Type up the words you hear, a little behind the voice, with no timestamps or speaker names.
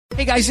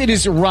Hey guys, it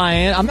is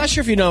Ryan. I'm not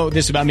sure if you know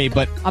this about me,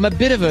 but I'm a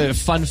bit of a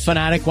fun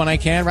fanatic when I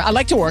can. I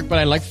like to work, but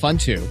I like fun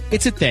too.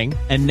 It's a thing.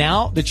 And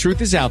now the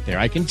truth is out there.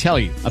 I can tell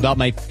you about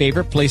my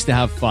favorite place to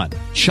have fun.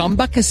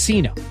 Chumba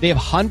Casino. They have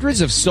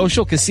hundreds of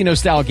social casino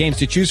style games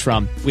to choose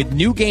from with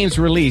new games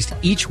released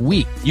each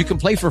week. You can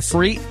play for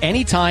free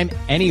anytime,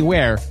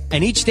 anywhere.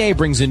 And each day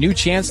brings a new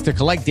chance to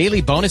collect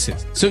daily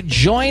bonuses. So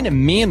join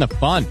me in the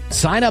fun.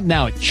 Sign up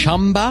now at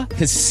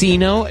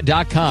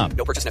ChumbaCasino.com.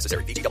 No purchase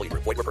necessary. VGW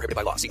Group. Void where prohibited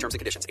by law. See terms and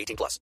conditions.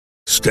 18+.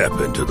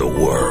 Step into the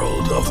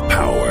world of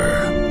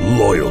power,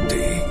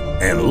 loyalty,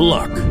 and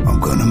luck. I'm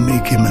gonna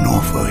make him an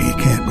offer he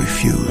can't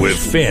refuse. With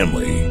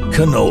family,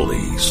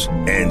 cannolis,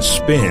 and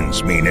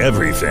spins mean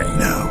everything.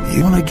 Now,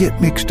 you wanna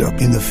get mixed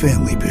up in the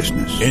family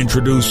business.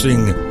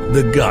 Introducing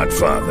The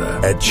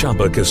Godfather at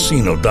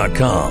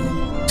ChumbaCasino.com.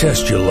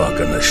 Test your luck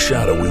in the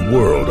shadowy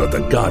world of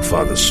The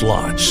Godfather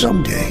slot.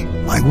 Someday,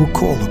 I will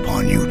call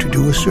upon you to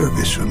do a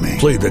service for me.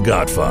 Play The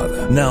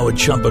Godfather now at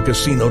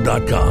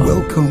ChumbaCasino.com.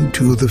 Welcome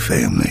to the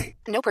family.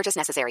 No purchase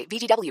necessary.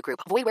 VGW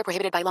Group. Void where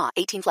prohibited by law.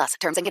 18+.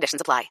 Terms and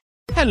conditions apply.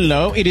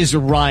 Hello, it is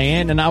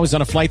Ryan, and I was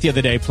on a flight the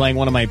other day playing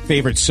one of my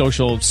favorite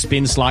social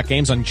spin slot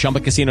games on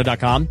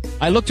ChumbaCasino.com.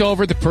 I looked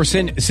over at the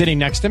person sitting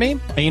next to me,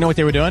 and you know what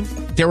they were doing?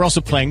 They were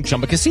also playing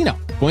Chumba Casino.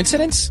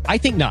 Coincidence? I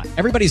think not.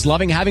 Everybody's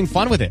loving having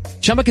fun with it.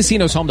 Chumba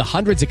Casino is home to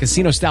hundreds of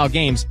casino-style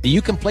games that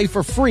you can play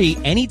for free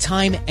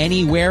anytime,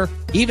 anywhere,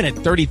 even at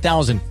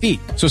 30,000 feet.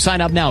 So sign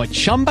up now at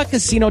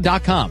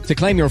ChumbaCasino.com to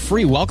claim your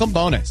free welcome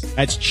bonus.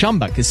 That's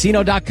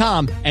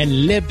ChumbaCasino.com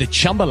and live the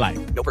Chumba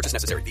life. No purchase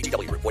necessary.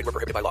 VGW Group. Void where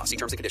prohibited by law. See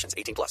terms and conditions.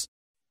 18+.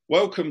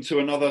 Welcome to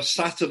another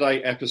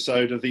Saturday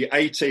episode of the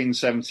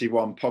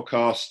 1871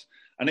 podcast.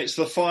 And it's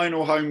the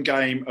final home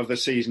game of the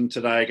season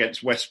today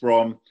against West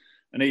Brom.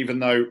 And even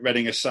though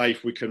Reading are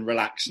safe, we can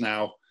relax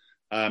now.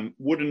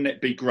 Wouldn't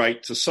it be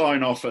great to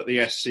sign off at the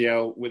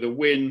SCL with a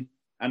win,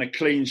 and a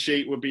clean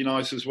sheet would be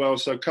nice as well.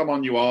 So come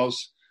on, you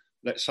Rs.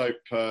 Let's hope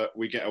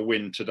we get a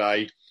win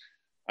today.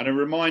 And a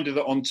reminder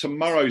that on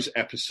tomorrow's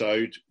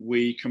episode,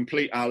 we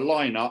complete our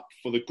lineup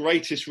for the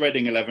greatest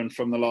Reading 11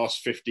 from the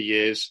last 50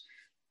 years.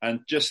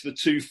 And just the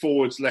two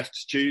forwards left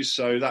to choose.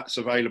 So that's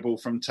available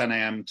from 10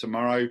 a.m.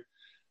 tomorrow.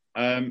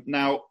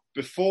 Now,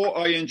 before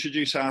I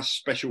introduce our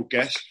special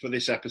guest for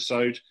this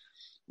episode,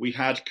 we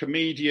had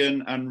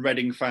comedian and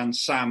Reading fan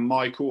Sam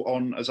Michael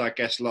on as our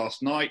guest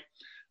last night.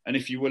 And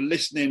if you were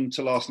listening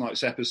to last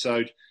night's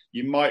episode,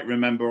 you might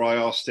remember I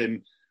asked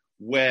him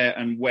where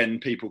and when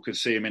people could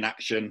see him in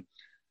action.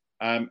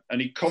 And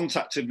he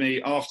contacted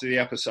me after the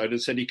episode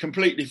and said he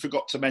completely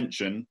forgot to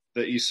mention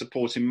that he's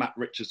supporting Matt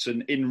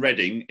Richardson in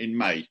Reading in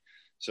May.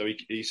 So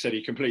he said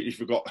he completely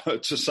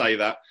forgot to say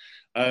that.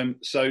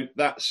 So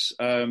that's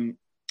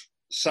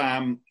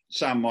Sam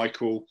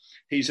Michael.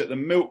 He's at the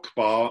Milk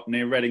Bar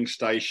near Reading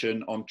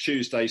Station on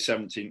Tuesday,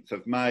 17th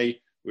of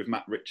May with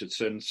Matt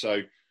Richardson.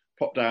 So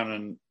pop down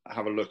and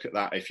have a look at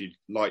that if you'd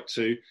like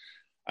to.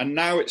 And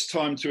now it's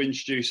time to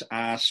introduce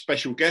our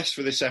special guest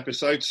for this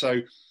episode.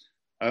 So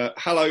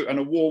hello and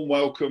a warm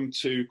welcome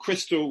to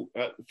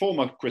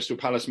former Crystal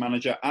Palace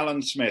manager,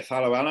 Alan Smith.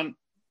 Hello, Alan.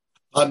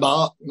 Hi,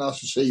 Mark. Nice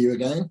to see you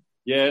again.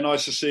 Yeah,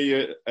 nice to see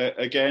you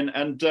again.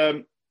 And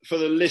for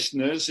the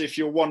listeners, if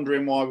you're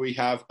wondering why we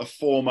have a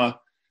former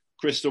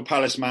Crystal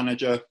Palace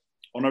manager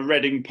on a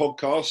Reading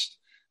podcast,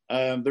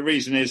 the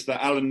reason is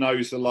that Alan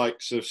knows the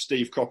likes of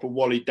Steve Coppell,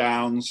 Wally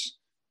Downs,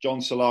 John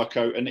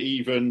Solarco, and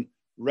even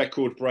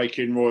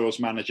record-breaking Royals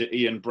manager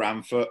Ian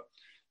Branfoot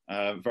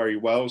very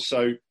well.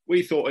 So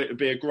we thought it would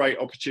be a great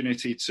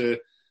opportunity to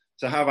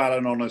have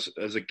Alan on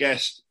as a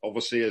guest,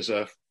 obviously as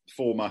a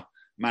former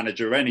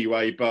manager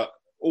anyway, but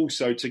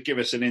also to give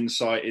us an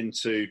insight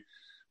into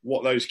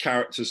what those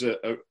characters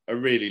are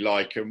really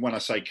like. And when I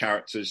say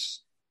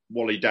characters,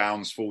 Wally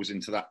Downs falls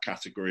into that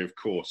category, of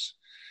course.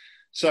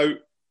 So,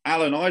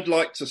 Alan, I'd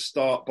like to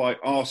start by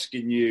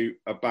asking you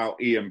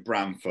about Ian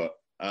Branfoot,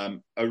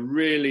 a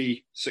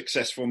really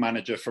successful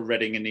manager for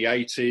Reading in the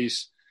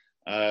 80s,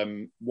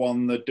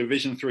 won the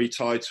Division 3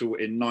 title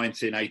in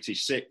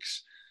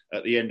 1986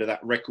 at the end of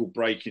that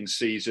record-breaking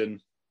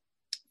season,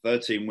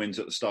 13 wins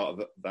at the start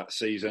of that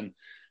season.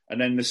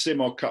 And then the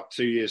Simod Cup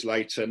 2 years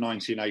later,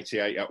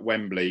 1988 at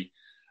Wembley.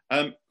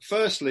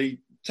 Firstly,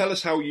 tell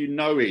us how you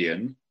know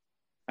Ian,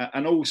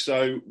 and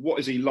also what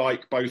is he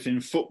like both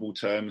in football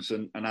terms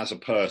and as a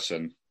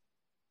person?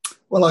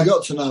 Well, I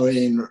got to know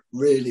Ian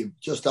really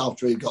just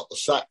after he got the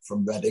sack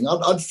from Reading.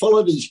 I'd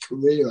followed his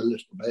career a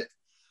little bit.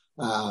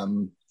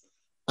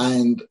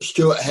 And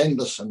Stuart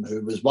Henderson,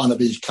 who was one of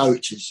his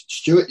coaches,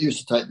 Stuart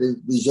used to take the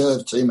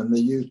reserve team and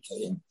the youth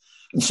team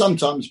and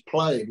sometimes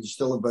play. He was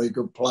still a very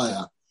good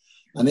player.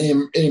 And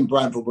Ian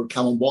Branfoot would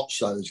come and watch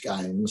those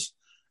games.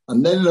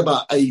 And then in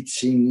about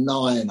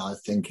 89, I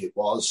think it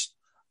was,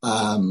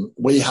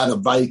 we had a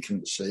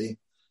vacancy.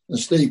 And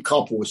Steve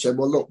Coppell said,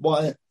 well, look,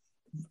 why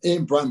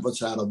Ian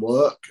Branfoot's out of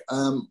work.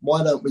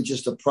 Why don't we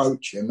just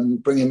approach him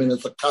and bring him in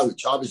as the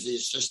coach? I was the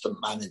assistant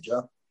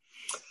manager.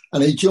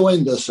 And he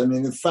joined us. And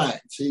in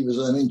fact, he was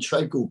an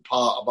integral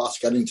part of us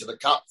getting to the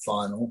cup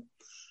final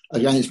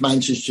against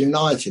Manchester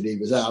United. He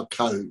was our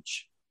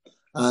coach.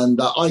 And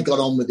I got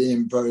on with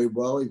him very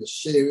well. He was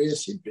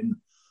serious. He'd been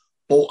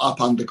brought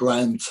up under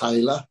Graham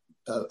Taylor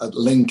at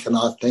Lincoln,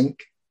 I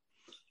think.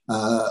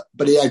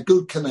 But he had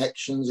good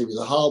connections. He was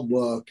a hard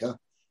worker.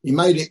 He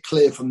made it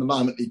clear from the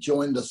moment he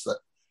joined us that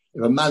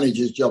if a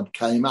manager's job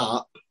came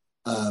up,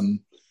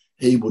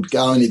 he would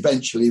go, and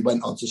eventually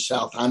went on to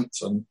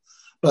Southampton.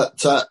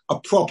 But a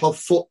proper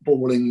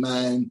footballing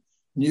man,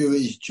 knew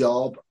his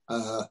job,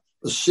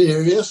 was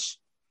serious,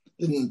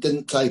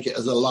 didn't take it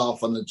as a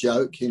laugh and a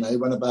joke. He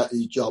went about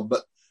his job.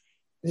 But,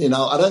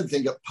 I don't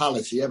think at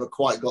Palace he ever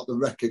quite got the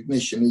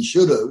recognition he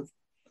should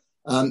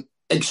have,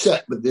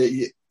 except with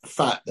the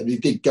fact that he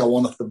did go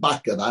on off the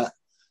back of that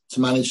to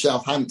manage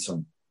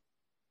Southampton.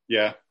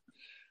 Yeah.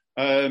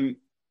 That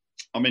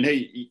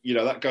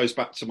goes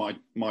back to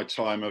my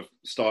time of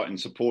starting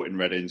supporting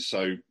Reading.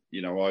 So,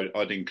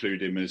 I'd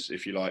include him as,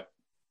 if you like,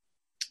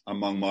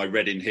 among my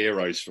Reading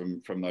heroes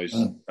from those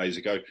days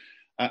ago.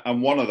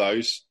 And one of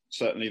those,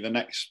 certainly the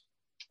next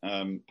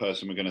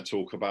person we're going to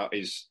talk about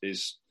is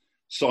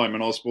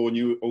Simon Osborne.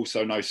 You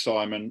also know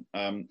Simon.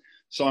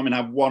 Simon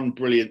had one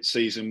brilliant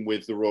season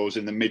with the Royals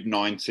in the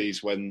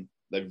mid-90s when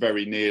they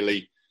very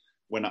nearly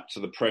went up to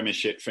the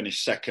Premiership,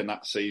 finished second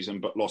that season,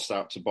 but lost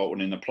out to Bolton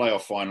in the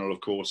playoff final,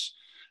 of course.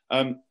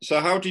 So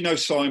how do you know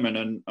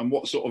Simon, and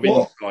what sort of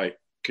insight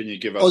can you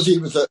give us?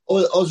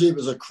 Ozzy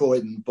was a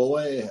Croydon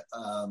boy.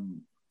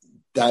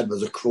 Dad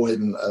was a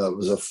Croydon,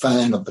 was a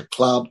fan of the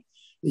club.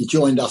 He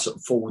joined us at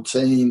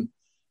 14,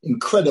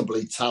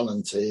 incredibly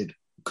talented,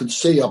 could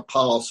see a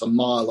pass a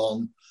mile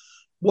on.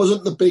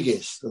 Wasn't the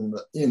biggest, and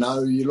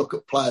you look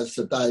at players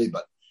today,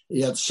 but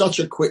he had such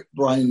a quick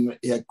brain.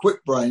 He had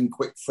quick brain,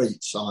 quick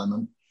feet,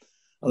 Simon.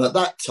 And at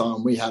that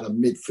time, we had a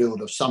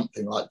midfield of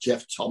something like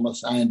Jeff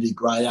Thomas, Andy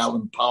Gray,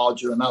 Alan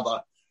Pardew,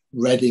 another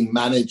Reading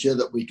manager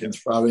that we can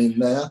throw in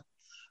there.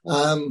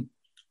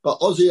 But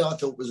Ozzy, I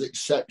thought, was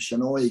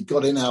exceptional. He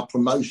got in our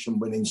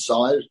promotion-winning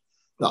side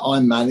that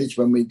I managed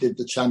when we did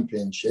the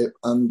championship,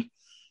 and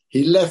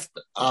he left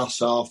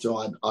us after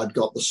I'd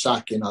got the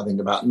sack in, I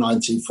think, about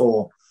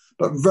 94.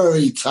 But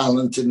very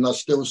talented, and I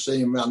still see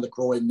him around the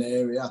Croydon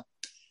area.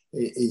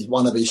 He's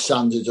one of his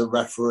sons is a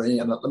referee,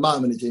 and at the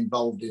moment he's been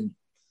involved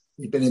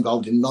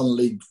in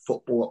non-league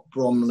football at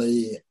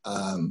Bromley,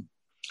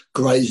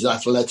 Grays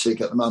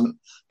Athletic at the moment.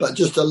 But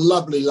just a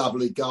lovely,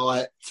 lovely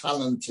guy,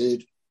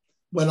 talented.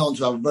 Went on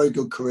to have a very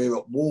good career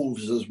at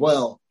Wolves as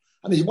well.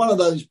 And he's one of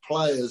those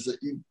players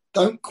that you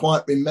don't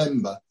quite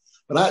remember.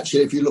 But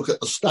actually, if you look at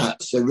the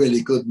stats, they're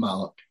really good,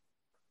 Mark.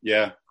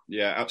 Yeah,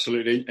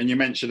 absolutely. And you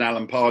mentioned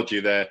Alan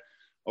Pardew there.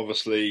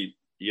 Obviously,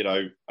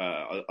 I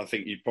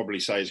think you'd probably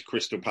say he's a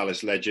Crystal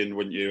Palace legend,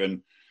 wouldn't you?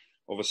 And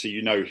obviously,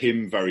 you know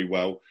him very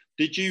well.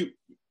 Did you,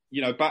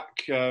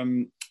 back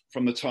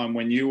from the time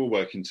when you were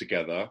working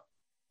together,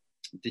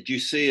 did you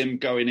see him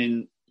going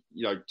in,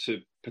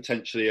 to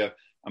potentially a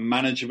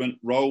management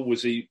role?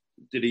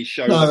 Did he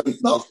show? No,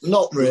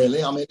 not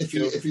really. I mean, if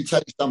you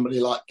take somebody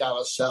like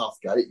Gareth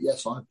Southgate,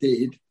 yes, I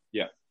did.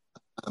 Yeah.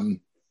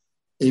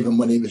 Even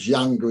when he was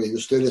younger, he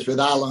was doing this with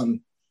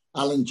Alan.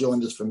 Alan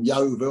joined us from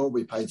Yeovil.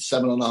 We paid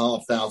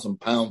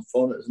 £7,500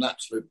 for it. It was an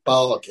absolute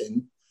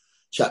bargain.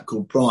 A chap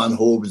called Brian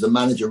Hall was the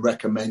manager,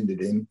 recommended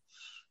him.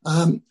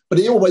 But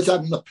he always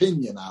had an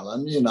opinion,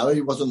 Alan.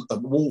 He wasn't a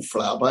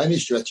wallflower by any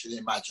stretch of the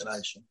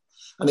imagination.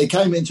 And he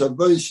came into a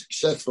very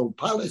successful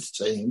Palace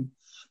team.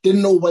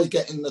 Didn't always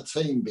get in the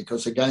team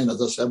because, again,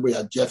 as I said, we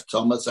had Jeff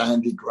Thomas,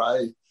 Andy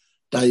Gray,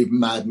 Dave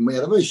Madden. We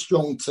had a very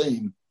strong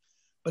team.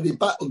 But he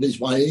battled his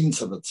way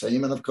into the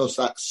team. And, of course,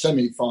 that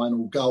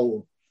semi-final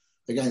goal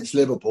against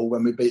Liverpool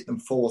when we beat them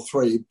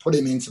 4-3 put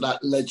him into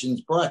that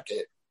legends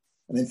bracket.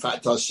 And, in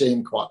fact, I see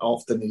him quite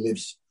often. He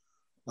lives,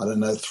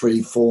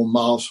 3-4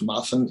 miles from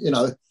us. And,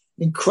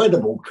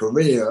 incredible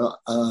career.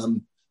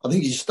 I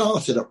think he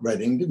started at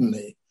Reading, didn't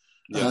he?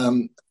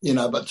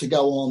 Yeah. But to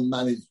go on,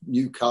 manage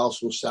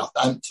Newcastle,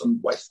 Southampton,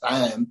 West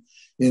Ham,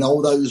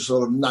 all those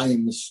sort of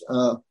names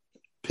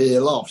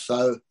peel off.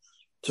 So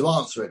to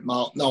answer it,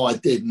 Mark, no, I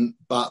didn't.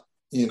 But,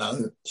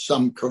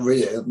 some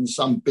career and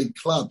some big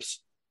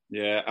clubs.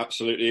 Yeah,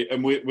 absolutely.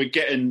 And we're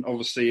getting,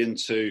 obviously,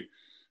 into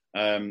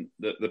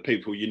the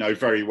people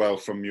very well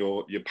from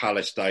your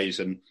Palace days.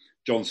 And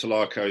John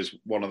Solarco is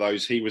one of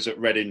those. He was at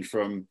Reading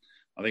from,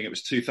 I think it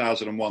was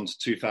 2001 to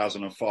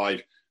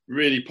 2005.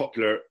 Really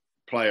popular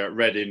player at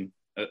Reading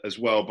as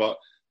well, but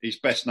he's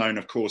best known,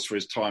 of course, for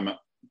his time at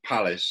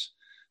Palace.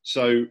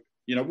 So,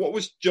 what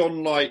was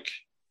John like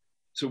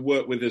to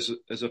work with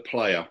as a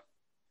player?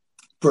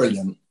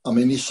 Brilliant. I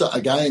mean, he was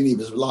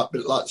a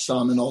bit like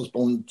Simon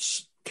Osborne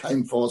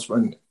came for us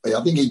when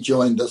I think he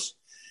joined us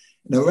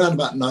around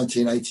about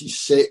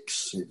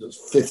 1986. He was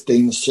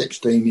 15,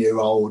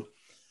 16-year-old.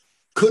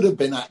 Could have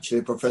been actually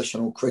a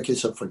professional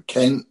cricketer for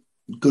Kent.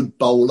 Good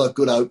bowler,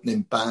 good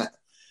opening bat.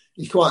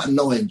 He's quite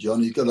annoying,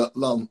 John. He's got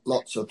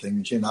lots of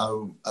things,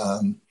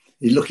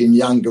 He's looking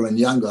younger and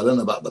younger. I don't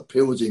know about the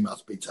pills he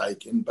must be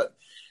taking, but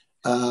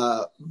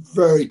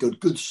very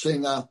good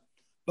singer,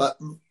 but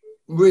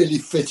really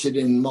fitted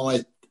in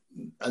my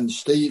and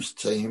Steve's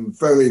team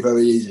very,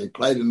 very easily.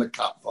 Played in the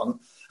cup final.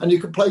 And you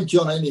could play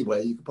John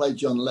anywhere. You could play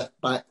John left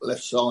back,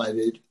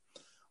 left-sided,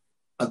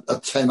 a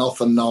 10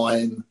 off a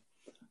 9.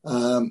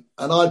 And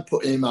I'd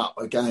put him up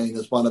again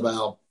as one of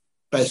our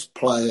best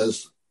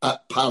players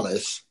at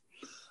Palace.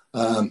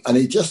 And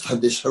he just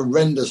had this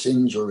horrendous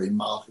injury,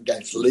 Mark,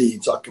 against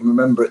Leeds. I can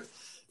remember it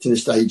to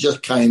this day. He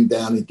just came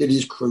down. He did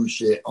his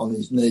cruciate on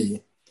his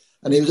knee.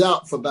 And he was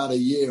out for about a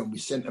year, and we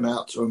sent him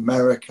out to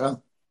America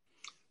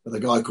with a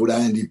guy called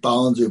Andy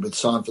Barnes, who had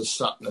signed for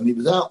Sutton. And he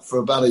was out for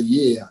about a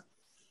year.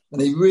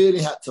 And he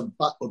really had to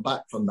battle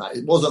back from that.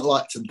 It wasn't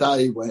like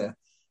today where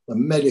the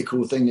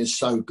medical thing is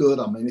so good.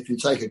 I mean, if you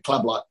take a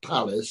club like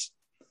Palace,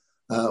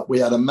 we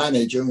had a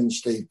manager in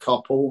Steve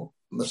Coppell,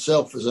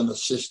 myself as an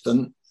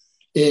assistant,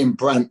 Ian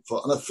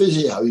Branfoot, and a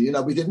physio. You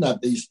know, we didn't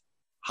have these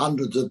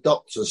hundreds of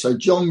doctors. So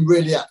John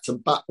really had to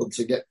battle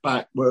to get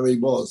back where he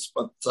was.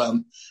 But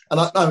and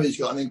I know he's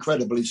got an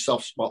incredibly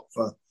soft spot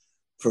for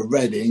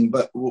Reading.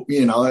 But,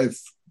 you know,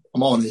 if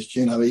I'm honest,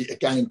 you know, he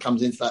again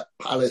comes into that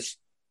Palace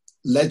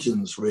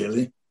legends,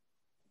 really.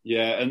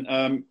 Yeah,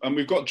 and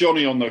we've got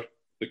Johnny on the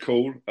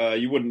call.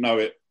 You wouldn't know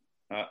it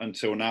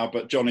until now,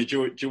 but Johnny,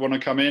 do you want to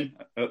come in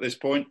at this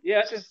point?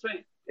 Yeah,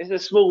 it's a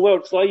small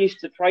world. So I used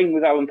to train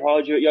with Alan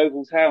Pardew at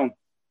Yeovil Town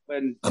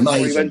when he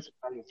went to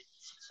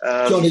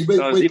Palace. Johnny, with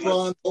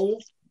Brian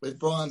Hall? With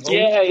Brian Hall?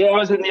 Yeah. I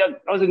was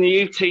in the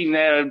youth team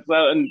there as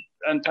well,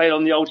 and played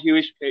on the old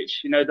Hewish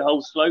pitch. You know, the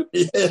whole slope.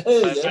 Yeah.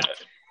 So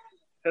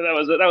that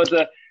was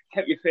a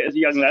kept you fit as a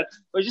young lad.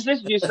 But just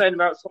listening to you saying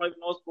about Simon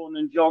Osborne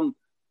and John,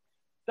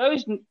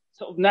 those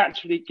sort of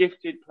naturally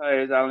gifted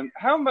players, Alan,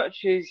 how much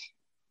is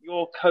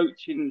your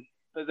coaching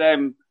for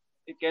them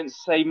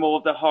against, say, more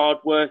of the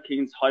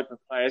hard-working type of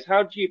players?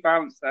 How do you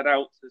balance that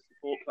out to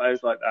support players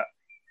like that?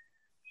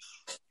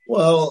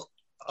 Well,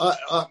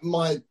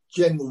 my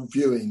general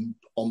viewing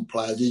on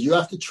players is you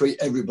have to treat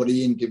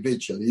everybody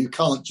individually. You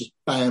can't just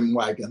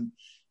bandwagon.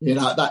 You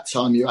know, at that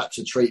time you had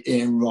to treat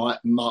Ian Wright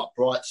and Mark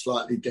Bright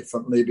slightly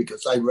differently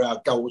because they were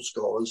our goal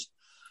scorers.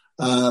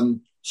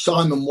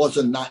 Simon was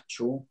a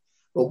natural.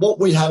 But what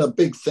we had a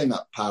big thing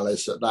at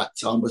Palace at that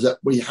time was that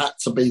we had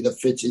to be the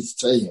fittest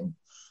team.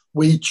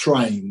 We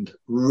trained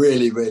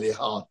really, really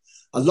hard.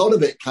 A lot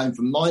of it came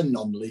from my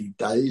non-league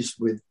days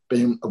with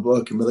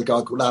working with a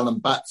guy called Alan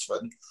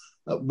Batsford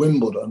at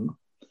Wimbledon.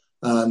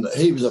 And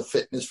he was a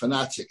fitness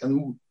fanatic.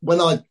 And when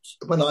I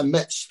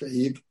met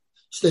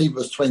Steve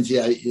was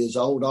 28 years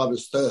old. I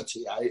was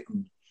 38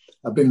 and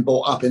I've been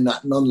brought up in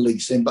that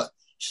non-league scene. But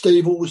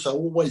Steve also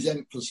always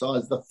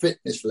emphasised the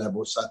fitness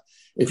level. So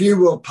if you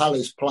were a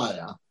Palace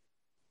player,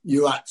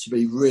 you had to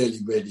be really,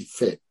 really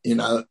fit, you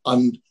know.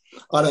 And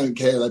I don't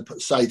care they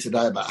say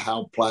today about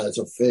how players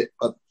are fit,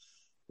 but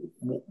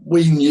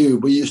we knew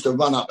we used to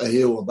run up a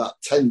hill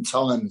about 10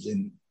 times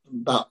in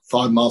about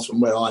 5 miles from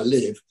where I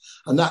live.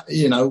 And that,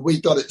 you know,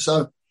 we got it.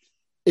 So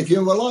if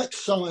you were like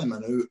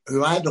Simon,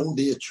 who had all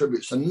the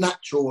attributes and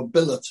natural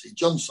ability,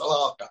 John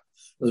Salaka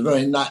was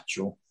very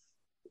natural.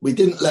 We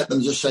didn't let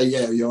them just say,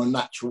 yeah, you're a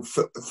natural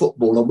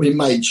footballer. We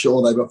made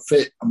sure they were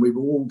fit and we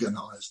were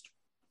organised.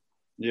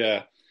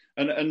 Yeah.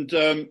 And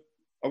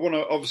I want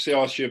to obviously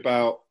ask you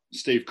about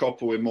Steve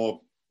Coppell in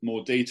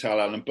more detail,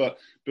 Alan. But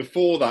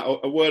before that,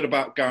 a word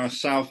about Gareth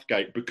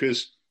Southgate,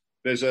 because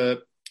there's a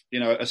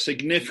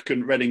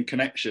significant Reading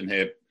connection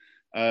here.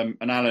 And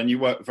Alan, you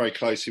work very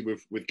closely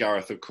with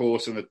Gareth, of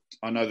course, and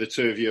I know the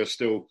two of you are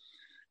still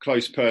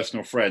close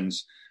personal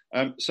friends.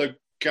 So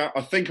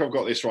I think I've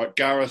got this right.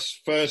 Gareth's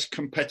first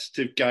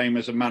competitive game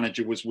as a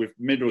manager was with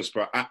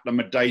Middlesbrough at the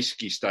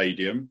Medeski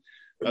Stadium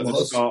at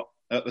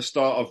the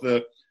start of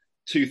the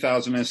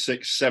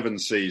 2006-07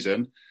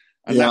 season.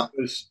 And that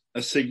was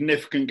a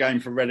significant game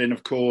for Reading,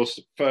 of course,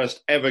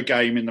 first ever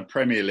game in the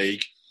Premier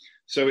League.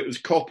 So it was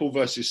Coppell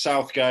versus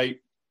Southgate.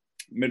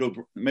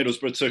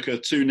 Middlesbrough took a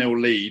 2-0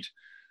 lead,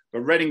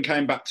 but Reading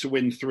came back to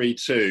win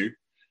 3-2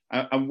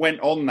 and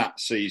went on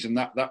that season.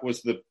 That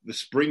was the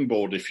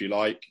springboard, if you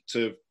like,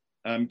 to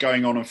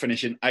going on and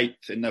finishing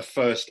 8th in their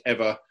first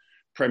ever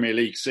Premier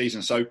League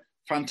season. So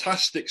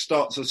fantastic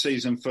start to the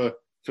season for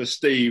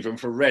Steve and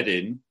for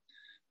Reading.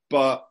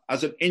 But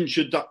as an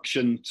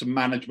introduction to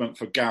management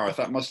for Gareth,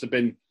 that must have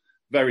been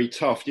very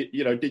tough.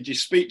 You know, did you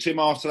speak to him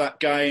after that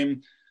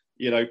game?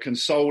 You know,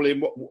 console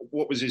him?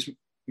 What was his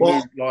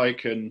mood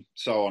like and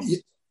so on?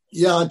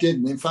 Yeah, I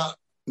did. In fact,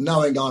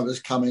 knowing I was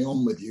coming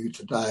on with you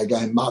today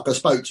again, Mark, I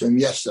spoke to him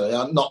yesterday.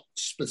 I'm not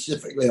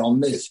specifically on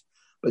this,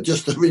 but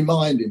just to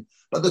remind him.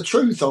 But the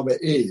truth of it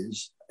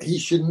is, he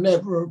should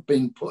never have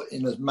been put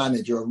in as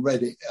manager of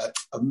Reading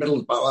of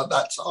Middlesbrough at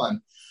that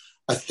time.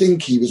 I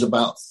think he was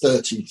about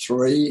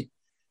 33.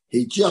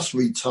 He just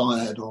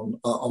retired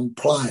on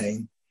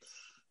playing.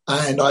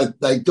 And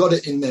they got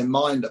it in their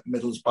mind at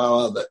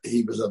Middlesbrough that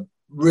he was a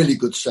really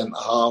good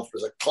centre-half,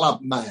 was a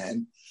club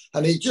man,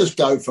 and he'd just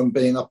go from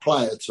being a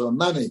player to a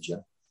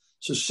manager.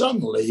 So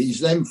suddenly he's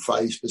then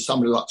faced with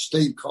somebody like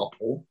Steve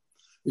Coppell,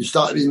 who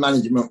started his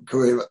management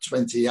career at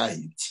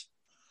 28,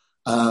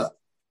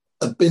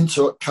 had been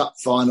to a cup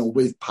final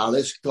with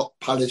Palace, got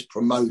Palace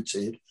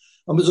promoted,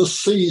 and was a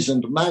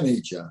seasoned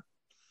manager.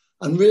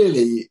 And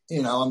really,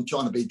 I'm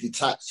trying to be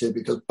detached here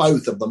because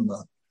both of them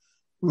are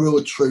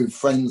real true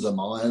friends of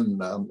mine.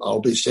 I'll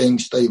be seeing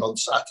Steve on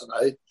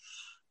Saturday.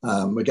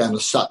 We're going to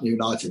Sutton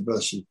United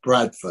versus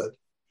Bradford.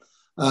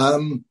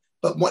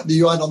 But what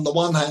you had on the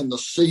one hand, the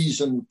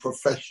seasoned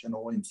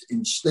professional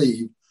in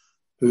Steve,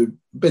 who'd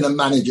been a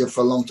manager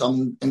for a long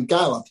time, and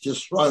Gareth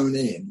just thrown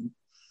in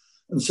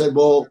and said,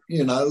 well,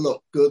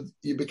 look, good,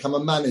 you become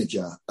a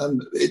manager.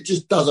 And it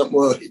just doesn't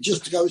work. It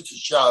just goes to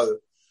show,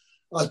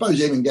 I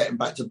suppose even getting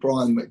back to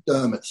Brian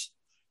McDermott's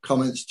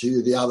comments to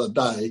you the other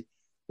day,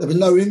 there was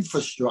no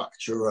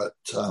infrastructure at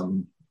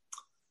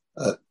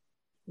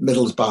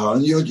Middlesbrough,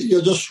 and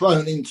you're just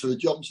thrown into a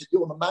job and said,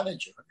 you're the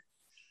manager.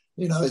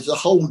 It's a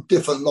whole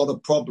different lot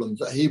of problems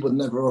that he would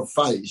never have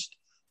faced,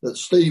 that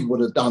Steve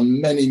would have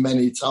done many,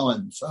 many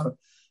times. So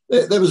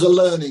there was a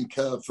learning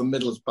curve for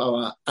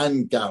Middlesbrough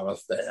and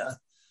Gareth there.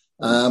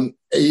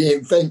 He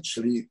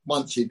eventually,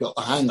 once he got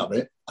the hang of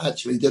it,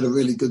 actually did a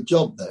really good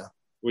job there.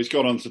 Well, he's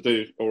gone on to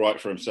do all right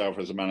for himself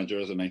as a manager,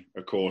 hasn't he?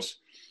 Of course.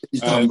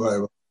 He's done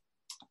very well.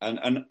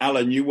 And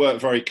Alan, you work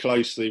very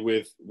closely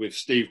with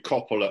Steve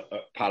Coppell at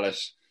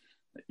Palace,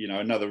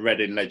 another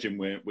Reading legend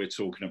we're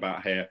talking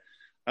about here.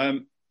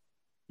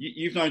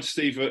 You've known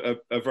Steve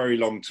a very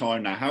long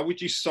time now. How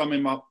would you sum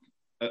him up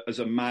as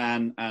a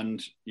man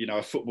and,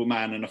 a football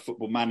man and a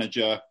football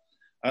manager?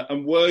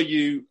 And were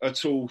you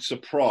at all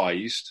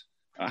surprised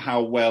at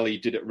how well he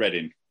did at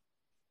Reading?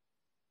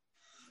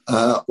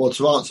 Well,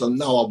 to answer,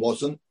 no, I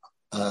wasn't.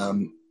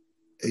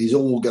 He's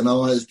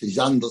organised, he's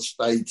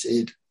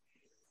understated.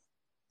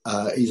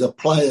 He's a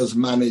player's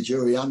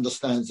manager. He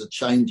understands the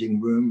changing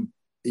room.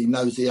 He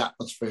knows the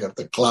atmosphere of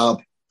the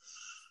club.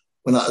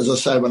 When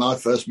I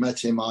first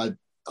met him,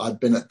 I'd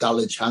been at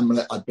Dulwich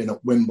Hamlet, I'd been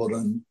at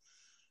Wimbledon,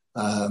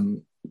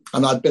 and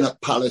I'd been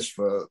at Palace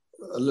for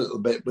a little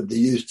bit with the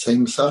youth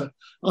team. So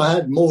I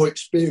had more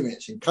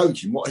experience in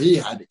coaching. What he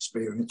had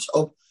experience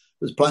of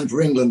was playing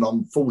for England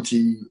on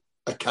 40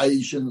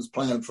 occasions,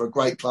 playing for a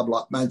great club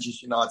like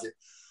Manchester United.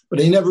 But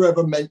he never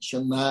ever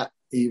mentioned that.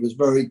 He was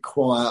very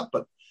quiet.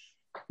 But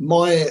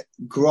my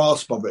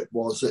grasp of it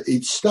was that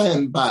he'd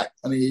stand back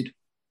and he'd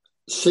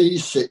see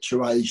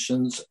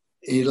situations.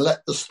 He'd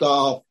let the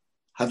staff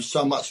have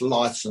so much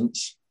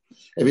license.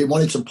 If he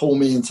wanted to pull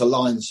me into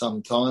line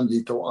sometimes,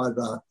 he thought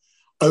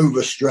I'd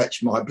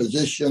overstretch my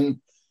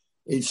position.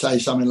 He'd say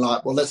something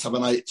like, well, let's have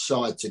an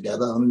 8-side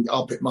together and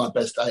I'll pick my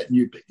best 8 and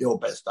you pick your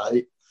best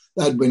 8.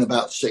 They'd win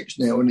about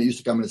 6-0 and he used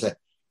to come in and say,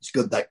 it's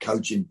good that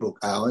coaching book,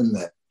 Al, isn't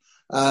it?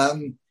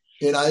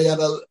 He had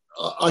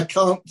I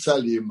can't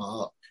tell you,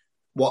 Mark,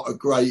 what a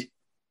great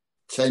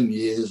 10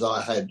 years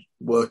I had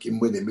working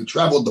with him. We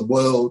travelled the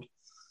world,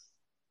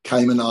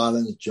 Cayman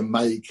Islands,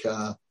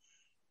 Jamaica,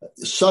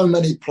 so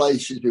many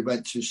places. We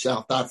went to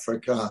South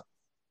Africa,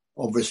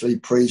 obviously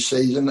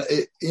pre-season.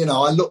 I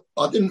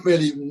didn't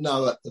really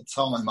know at the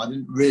time. I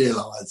didn't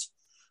realise.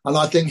 And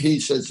I think he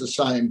says the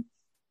same,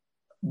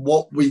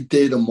 what we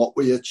did and what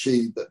we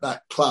achieved at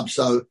that club.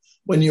 So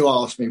when you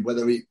ask me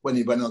when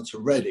he went on to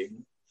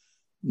Reading,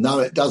 no,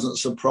 it doesn't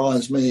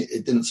surprise me.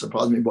 It didn't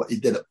surprise me what he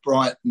did at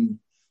Brighton.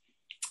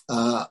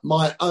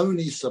 My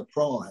only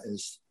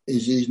surprise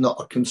is he's not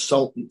a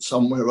consultant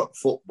somewhere at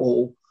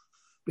football,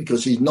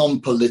 because he's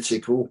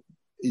non-political.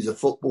 He's a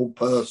football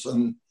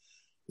person.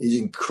 He's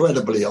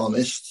incredibly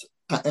honest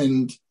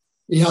and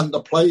he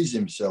underplays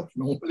himself.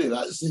 Normally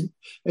that's the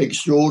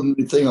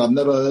extraordinary thing. I've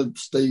never heard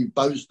Steve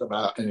boast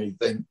about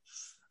anything.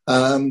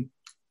 And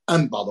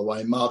by the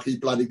way, Mark, he's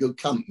bloody good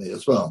company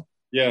as well.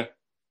 Yeah.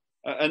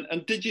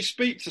 And did you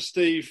speak to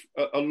Steve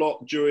a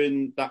lot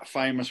during that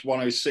famous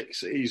 106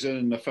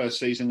 season, the first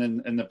season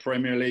in the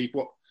Premier League?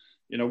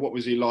 What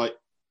was he like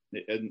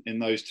in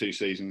those 2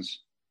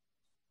 seasons?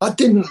 I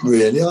didn't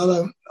really.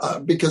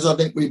 Because I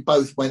think we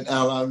both went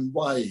our own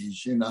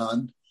ways,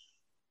 and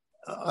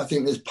I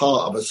think there's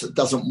part of us that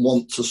doesn't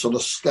want to sort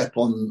of step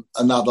on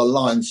another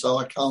line. So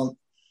I can't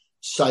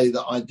say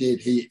that I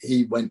did.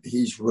 He went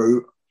his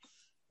route.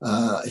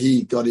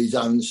 He got his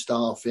own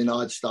staff in.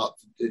 I'd start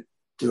to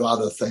do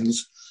other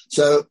things.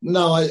 So,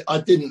 no,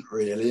 I didn't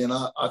really. And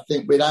I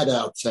think we'd had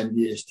our 10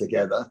 years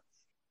together.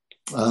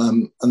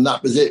 And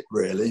that was it,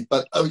 really.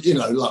 But,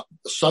 like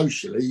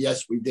socially,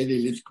 yes, we did.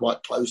 He lived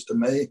quite close to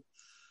me.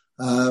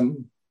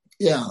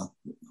 Yeah.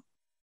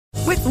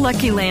 With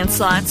Lucky Land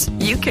Slots,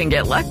 you can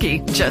get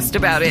lucky just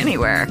about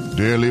anywhere.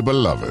 Dearly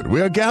beloved,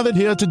 we are gathered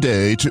here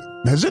today to...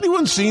 Has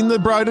anyone seen the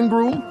bride and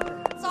groom?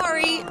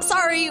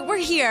 Sorry, we're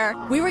here.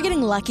 We were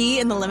getting lucky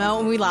in the limo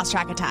and we lost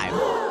track of time.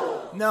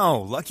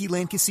 No, Lucky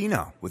Land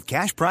Casino, with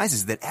cash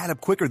prizes that add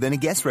up quicker than a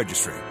guest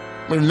registry.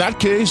 In that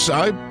case,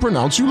 I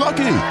pronounce you lucky.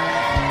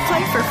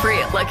 Play for free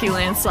at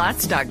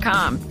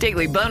LuckyLandSlots.com.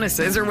 Daily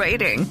bonuses are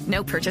waiting.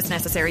 No purchase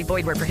necessary.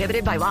 Void where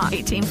prohibited by law.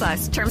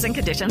 18+. Terms and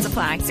conditions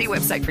apply. See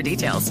website for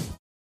details.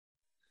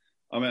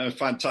 I mean, a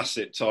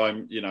fantastic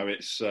time.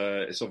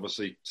 It's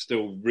obviously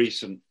still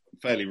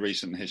fairly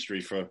recent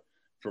history for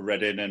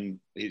Reading, and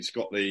he's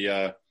got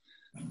the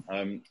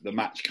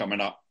match coming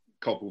up.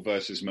 Coppell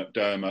versus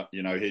McDermott.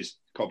 His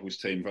Coppell's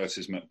team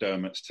versus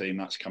McDermott's team.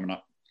 That's coming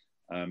up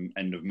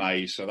end of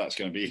May. So that's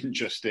going to be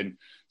interesting,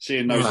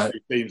 seeing those two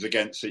teams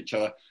against each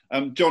other.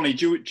 Johnny,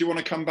 do you want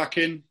to come back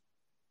in?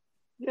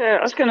 Yeah,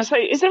 I was going to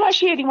say, is there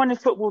actually anyone in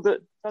football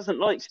that doesn't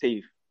like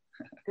Steve?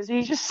 Because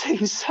he just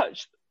seems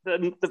such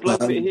the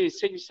bloke that he is,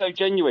 seems so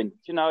genuine.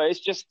 You know,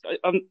 it's just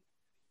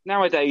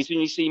nowadays when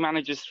you see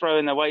managers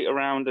throwing their weight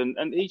around,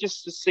 and he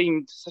just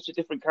seemed such a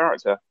different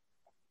character.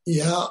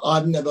 Yeah,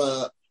 I've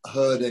never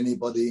heard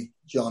anybody,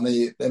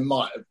 Johnny. There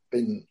might have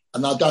been,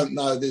 and I don't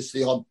know this,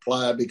 the odd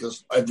player,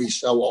 because every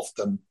so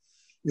often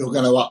you're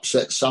going to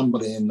upset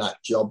somebody in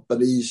that job,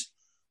 but he's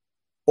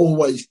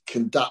always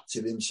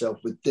conducted himself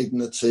with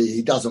dignity.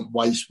 He doesn't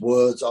waste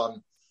words.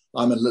 I'm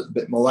a little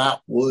bit more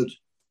outward.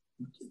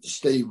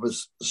 Steve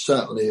was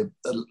certainly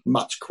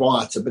much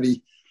quieter, but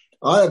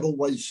I have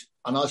always,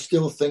 and I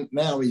still think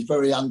now, he's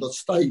very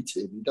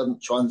understated. He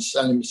doesn't try and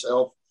sell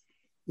himself.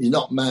 He's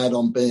not mad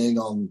on being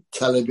on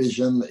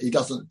television. He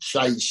doesn't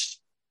chase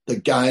the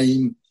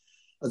game.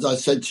 As I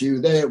said to you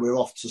there, we're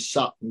off to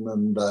Sutton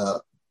and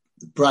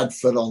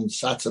Bradford on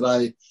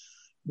Saturday.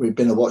 We've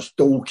been to watch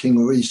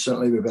Dorking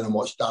recently. We've been to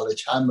watch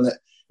Dulwich Hamlet.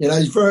 You know,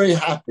 he's very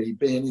happy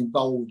being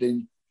involved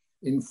in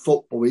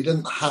football. He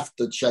didn't have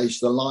to chase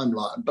the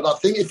limelight. But I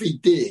think if he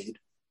did,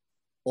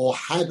 or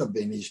had have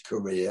been his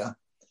career,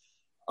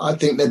 I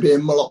think there'd be a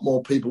lot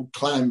more people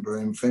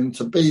clambering for him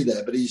to be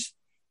there. But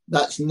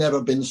that's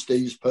never been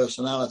Steve's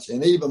personality.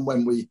 And even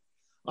when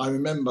I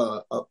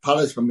remember at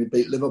Palace when we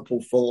beat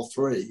Liverpool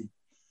 4-3,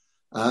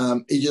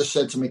 he just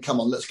said to me,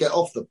 come on, let's get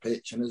off the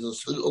pitch. And there's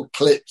this little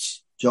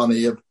clips,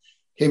 Johnny, of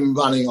him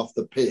running off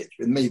the pitch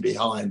with me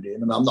behind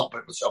him. And I'm not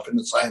putting myself in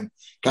the same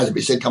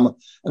category. He said, come on.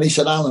 And he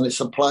said, Alan, it's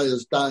a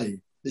player's day.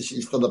 This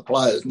is for the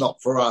players,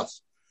 not for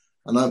us.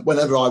 And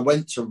whenever I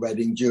went to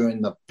Reading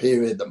during the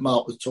period that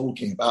Mark was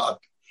talking about, I'd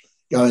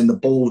go in the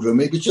boardroom.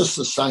 He was just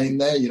the same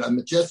there. You know,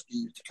 Majeski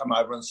used to come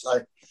over and say,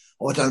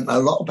 I don't know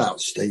a lot about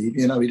Steve.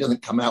 You know, he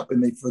doesn't come out with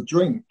me for a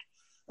drink.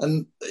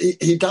 And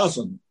he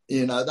doesn't.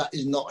 You know, that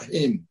is not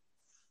him.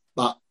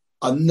 But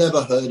I've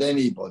never heard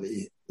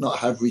anybody not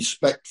have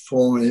respect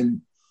for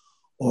him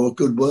or a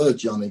good word,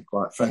 Johnny,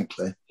 quite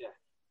frankly. Yeah.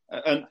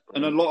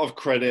 And a lot of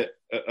credit,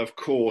 of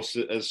course,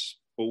 as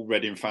all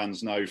Reading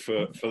fans know,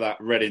 for that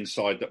Reading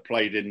side that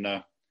played in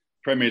the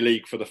Premier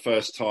League for the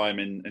first time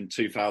in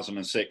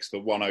 2006, the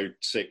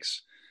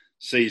 106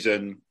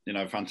 season, you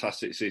know,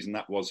 fantastic season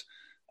that was.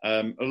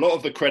 A lot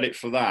of the credit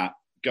for that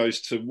goes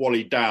to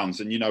Wally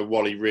Downs, and you know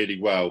Wally really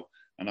well.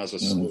 And as I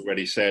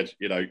already said,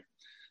 you know,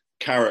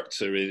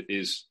 character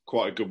is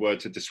quite a good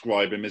word to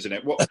describe him, isn't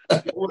it? What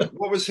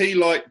was he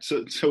like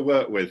to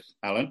work with,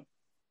 Alan?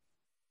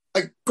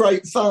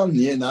 Great fun,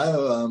 you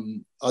know.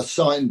 I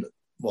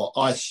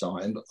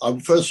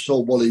first saw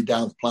Wally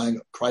Downs playing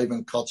at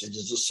Craven Cottage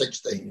as a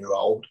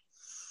 16-year-old.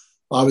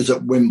 I was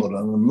at Wimbledon,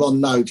 and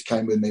Ron Nodes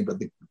came with me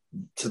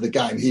to the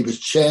game. He was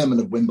chairman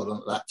of Wimbledon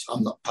at that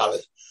time, not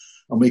Palace.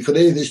 And we could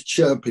hear this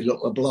chirpy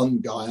little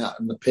blonde guy out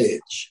on the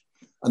pitch.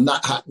 And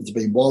that happened to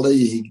be Wally.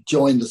 He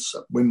joined us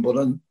at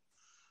Wimbledon.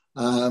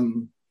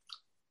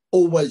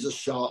 Always a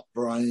sharp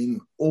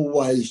brain,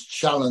 always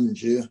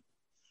challenge you.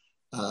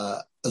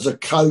 As a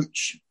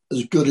coach,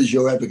 as good as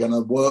you're ever going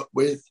to work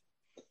with.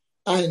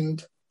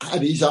 And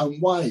had his own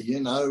way,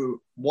 you know.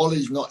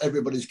 Wally's not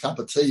everybody's cup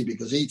of tea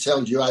because he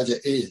tells you as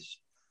it is.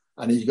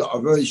 And he's got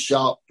a very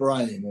sharp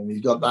brain, and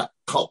he's got that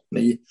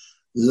Cockney,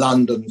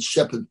 London,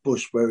 Shepherd's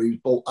Bush where he was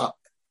brought up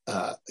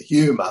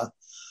humour.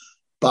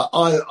 But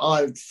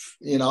I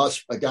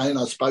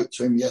spoke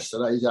to him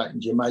yesterday. He's out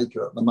in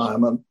Jamaica at the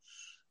moment.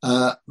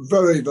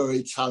 Very,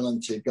 very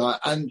talented guy.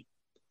 And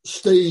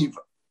Steve,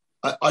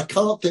 I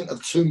can't think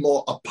of two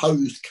more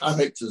opposed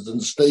characters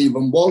than Steve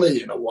and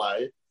Wally in a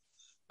way,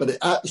 but it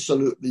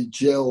absolutely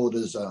gelled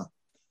as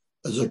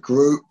a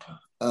group.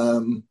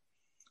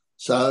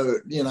 So,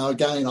 you know,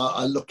 again,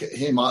 I look at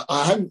him. I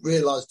hadn't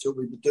realised till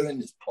we were doing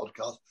this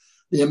podcast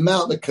the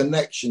amount of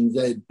connections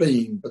there'd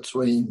been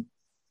between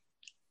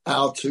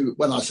our two,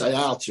 when I say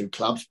our two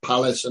clubs,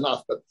 Palace and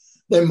us. But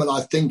then when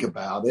I think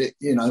about it,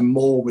 you know,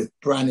 more with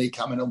Branny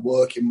coming and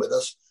working with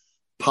us,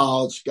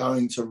 Pards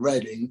going to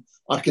Reading,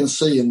 I can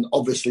see, and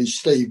obviously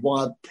Steve,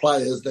 why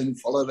players then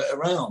followed it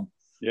around.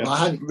 Yeah. I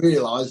hadn't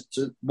realised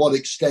to what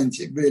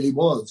extent it really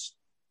was.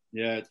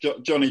 Yeah.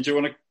 Johnny, do you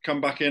want to come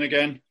back in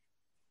again?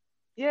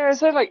 Yeah,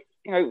 so like,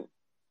 you know,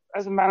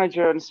 as a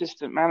manager and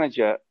assistant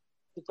manager,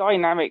 the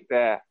dynamic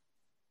there,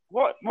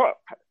 what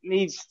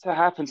needs to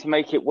happen to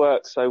make it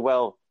work so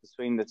well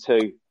between the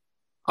two?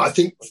 I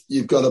think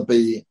you've got to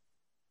be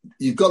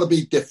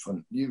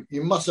different. You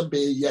mustn't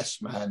be a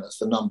yes man as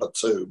the number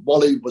two.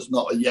 Wally was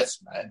not a yes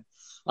man.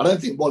 I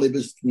don't think Wally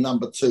was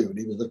number two.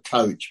 He was a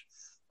coach.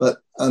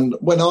 And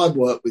when I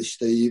worked with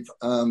Steve,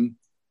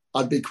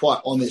 I'd be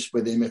quite honest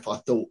with him if I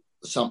thought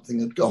something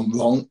had gone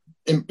wrong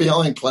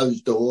behind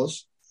closed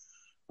doors.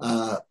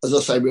 As I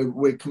say,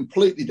 we're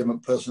completely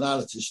different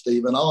personalities,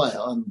 Steve and I.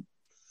 I'm,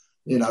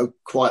 you know,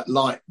 quite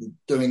like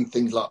doing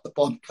things like the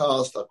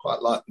podcast. I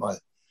quite like my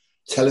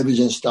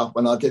television stuff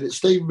when I did it.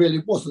 Steve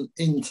really wasn't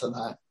into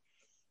that,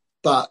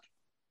 but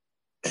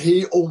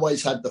he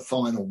always had the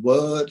final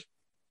word.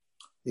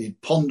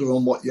 He'd ponder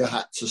on what you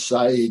had to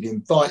say. He'd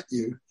invite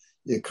you,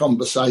 your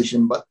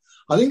conversation. But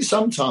I think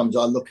sometimes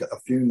I look at a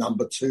few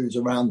number twos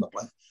around the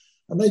place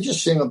and they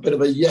just seem a bit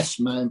of a yes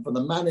man for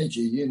the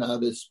manager. You know,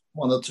 there's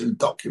one or two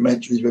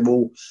documentaries we've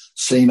all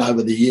seen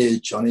over the years,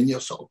 Johnny, and you're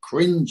sort of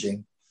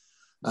cringing.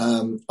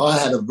 I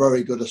had a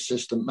very good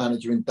assistant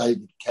manager in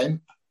David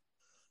Kemp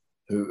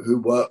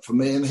who worked for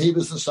me, and he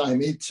was the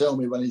same. He'd tell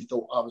me when he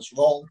thought I was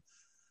wrong.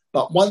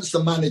 But once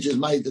the manager's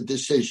made the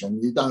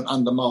decision, you don't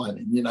undermine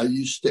him. You know,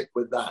 you stick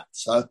with that.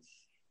 So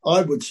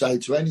I would say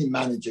to any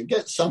manager,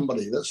 get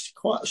somebody that's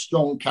quite a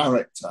strong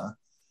character,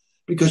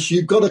 because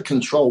you've got to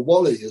control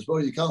Wally as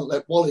well. You can't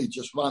let Wally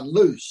just run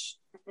loose,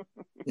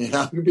 you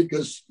know,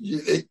 because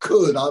it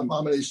could, I'm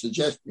only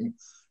suggesting,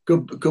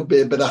 could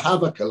be a bit of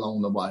havoc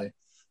along the way.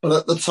 But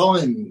at the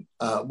time,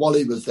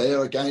 Wally was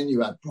there. Again,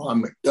 you had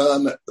Brian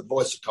McDermott, the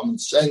voice of common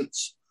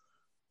sense,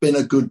 been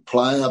a good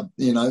player,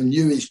 you know,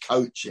 knew his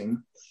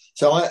coaching.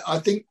 So I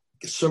think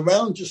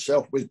surround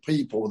yourself with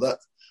people that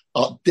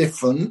are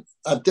different,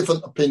 have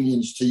different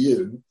opinions to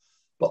you,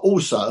 but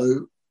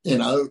also, you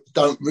know,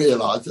 don't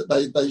realise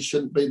that they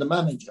shouldn't be the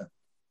manager.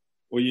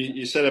 Well,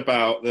 you said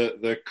about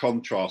the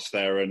contrast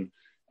there,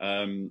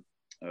 and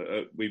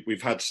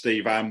we've had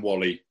Steve and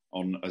Wally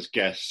on as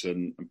guests,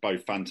 and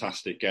both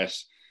fantastic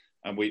guests.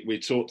 And we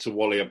talked to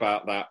Wally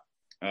about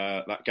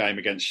that game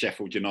against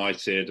Sheffield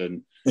United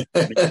and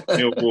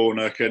Neil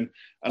Warnock, and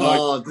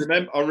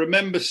I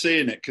remember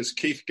seeing it because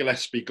Keith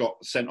Gillespie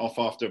got sent off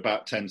after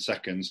about 10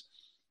 seconds.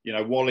 You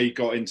know, Wally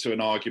got into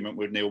an argument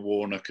with Neil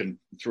Warnock and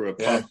threw a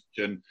punch,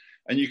 and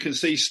you can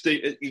see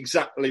Steve,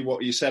 exactly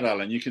what you said,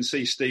 Alan. You can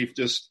see Steve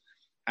just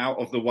out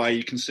of the way.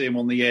 You can see him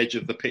on the edge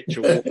of the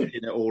picture, watching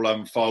it all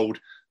unfold,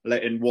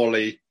 letting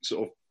Wally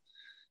sort of,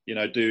 you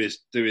know, do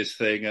his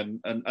thing,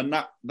 and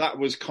that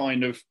was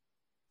kind of,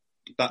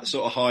 that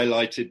sort of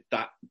highlighted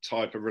that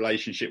type of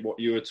relationship, what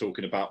you were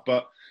talking about.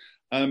 But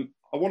I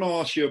want to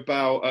ask you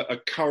about a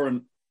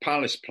current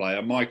Palace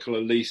player, Michael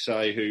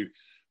Olise, who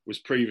was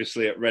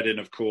previously at Reading,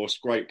 of course,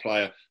 great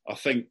player. I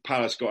think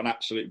Palace got an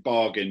absolute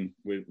bargain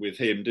with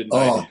him, didn't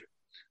they?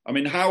 I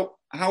mean, how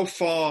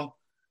far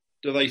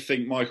do they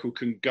think Michael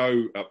can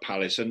go at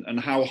Palace, and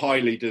how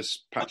highly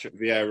does Patrick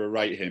Vieira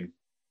rate him?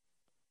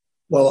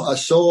 Well, I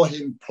saw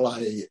him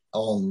play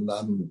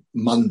on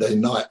Monday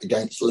night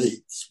against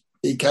Leeds.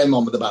 He came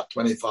on with about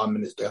 25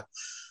 minutes there,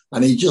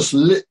 and he just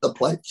lit the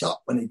place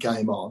up when he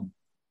came on.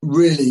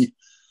 Really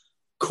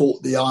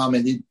caught the eye. I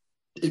mean,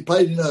 he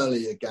played in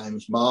earlier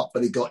games, Mark,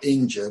 but he got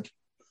injured.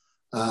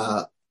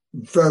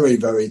 Very,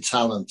 very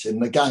talented.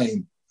 And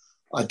again,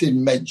 I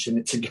didn't mention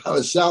it to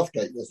Gareth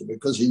Southgate yesterday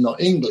because he's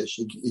not English.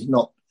 He's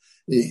not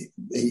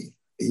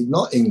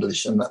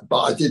English,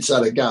 but I did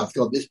say to Gareth,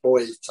 God, this boy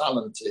is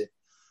talented.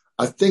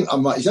 I think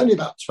I'm right. He's only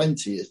about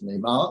 20, isn't he,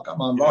 Mark?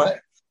 Am I right?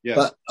 Yeah.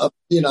 But,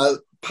 you know,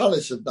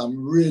 Palace have done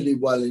really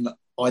well in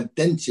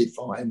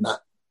identifying that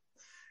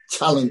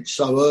talent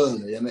so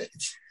early. And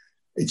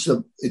it's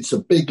a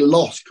big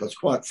loss because,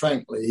 quite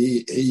frankly,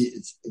 he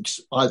is,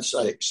 I'd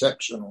say,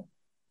 exceptional.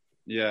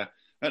 Yeah.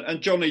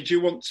 And Johnny, do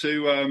you want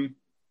to...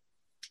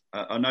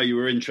 I know you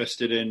were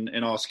interested in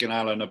asking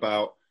Alan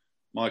about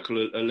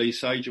Michael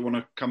Olise. Do you want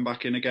to come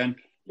back in again?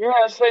 Yeah,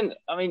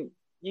 I mean,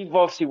 you've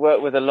obviously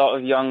worked with a lot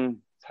of young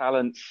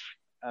talents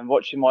and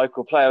watching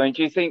Michael play. I mean,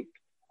 do you think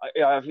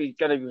if he's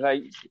going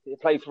to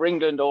play for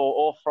England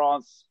or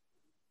France,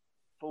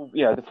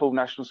 the full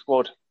national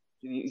squad,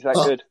 is that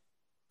good?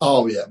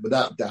 Oh, yeah,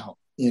 without doubt.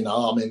 You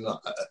know, I mean,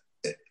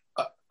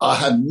 I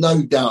have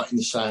no doubt in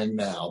saying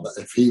now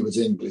that if he was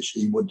English,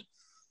 he would,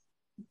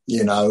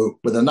 you know,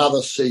 with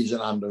another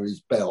season under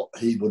his belt,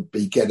 he would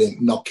be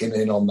knocking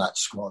in on that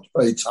squad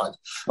very tight.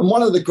 And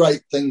one of the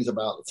great things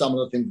about some of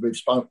the things we've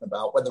spoken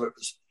about, whether it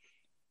was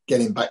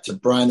getting back to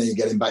Branny,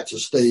 getting back to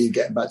Steve,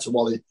 getting back to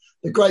Wally,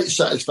 the great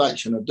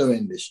satisfaction of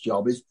doing this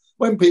job is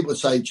when people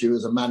say to you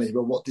as a manager,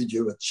 well, what did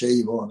you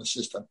achieve, or an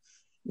assistant?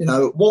 You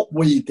know, what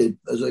we did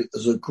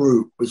as a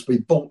group was we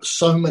brought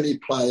so many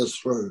players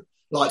through,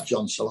 like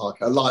John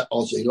Salako, like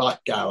Ozzy,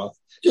 like Gareth,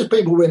 just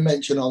people we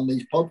mention on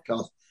these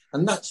podcasts.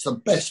 And that's the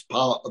best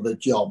part of the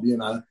job, you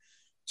know.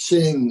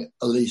 Seeing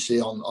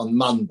Olise on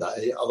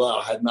Monday, although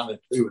I had nothing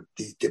to do with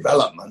the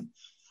development,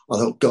 I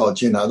thought,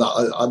 God, you know,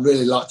 I'd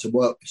really like to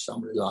work with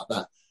somebody like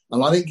that.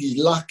 And I think he's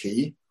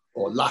lucky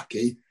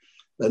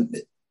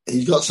that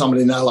he's got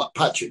somebody now like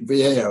Patrick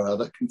Vieira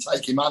that can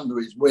take him under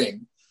his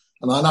wing.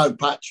 And I know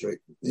Patrick,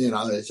 you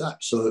know, is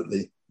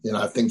absolutely, you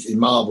know, thinks he's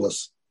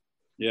marvellous.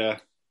 Yeah.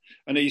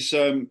 And he's,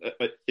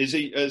 is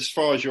he, as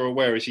far as you're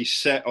aware, is he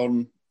set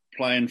on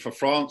playing for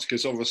France?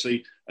 Because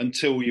obviously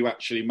until you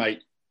actually make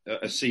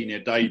a senior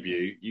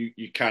debut,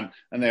 you can,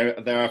 and there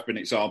have been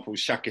examples.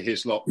 Shaka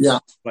Hislop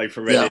played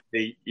for Reading.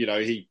 Yeah.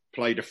 He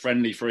played a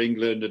friendly for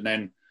England and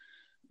then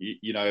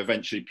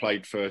eventually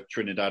played for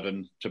Trinidad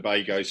and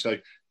Tobago. So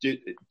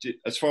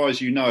as far as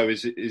you know,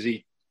 is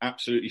he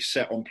absolutely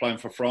set on playing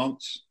for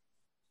France?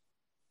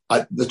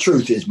 The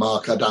truth is,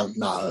 Mark, I don't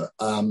know.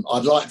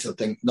 I'd like to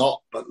think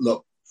not, but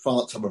look,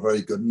 France have a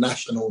very good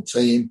national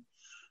team.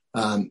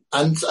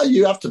 And so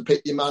you have to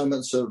pick your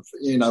moments of,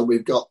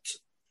 we've got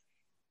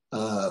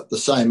the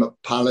same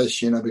at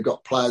Palace, we've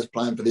got players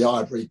playing for the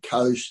Ivory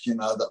Coast,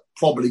 that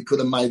probably could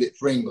have made it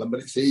for England, but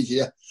it's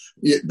easier.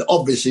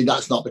 Obviously,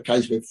 that's not the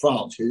case with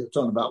France, because you're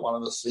talking about one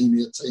of the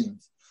senior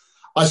teams.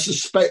 I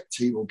suspect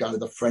he will go to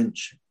the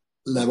French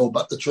level,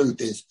 but the truth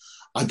is,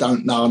 I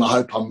don't know, and I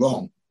hope I'm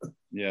wrong.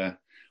 Yeah.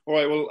 All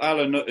right. Well,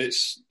 Alan,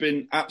 it's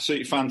been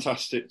absolutely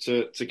fantastic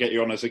to get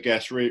you on as a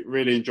guest.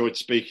 Really enjoyed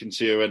speaking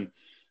to you, and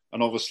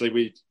obviously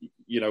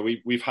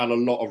we've had a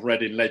lot of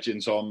Reading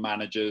legends on,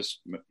 managers,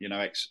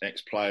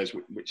 ex players,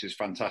 which is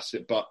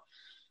fantastic. But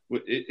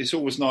it's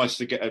always nice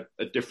to get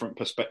a different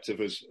perspective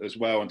as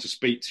well, and to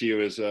speak to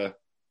you as a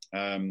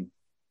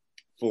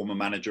former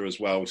manager as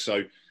well.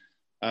 So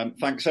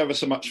thanks ever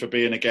so much for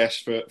being a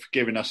guest, for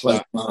giving us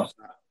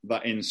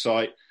that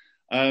insight.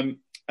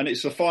 And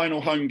it's the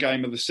final home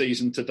game of the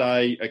season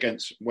today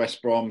against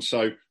West Brom.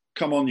 So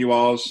come on, you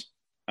R's.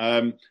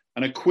 And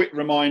a quick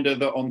reminder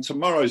that on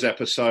tomorrow's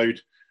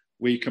episode,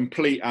 we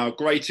complete our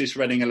greatest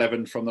Reading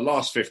 11 from the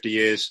last 50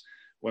 years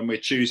when we're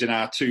choosing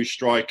our 2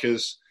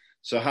 strikers.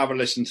 So have a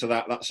listen to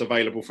that. That's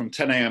available from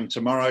 10 a.m.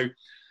 tomorrow.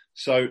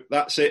 So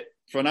that's it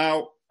for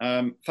now.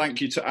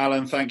 Thank you to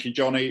Alan. Thank you,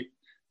 Johnny.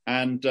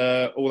 And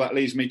all that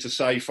leaves me to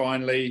say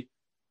finally,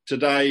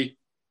 today,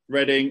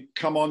 Reading,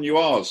 come on, you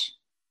R's.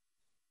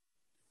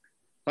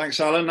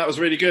 Thanks, Alan. That was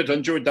really good. I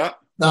enjoyed that.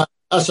 No,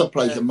 that's a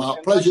pleasure,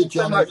 Mark. Pleasure,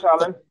 Johnny. Thanks so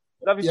much, Alan.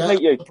 Lovely to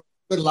meet you.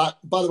 Good luck.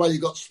 By the way, you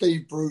got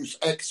Steve Bruce,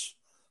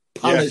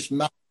 ex-Palace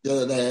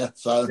manager there.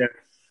 So,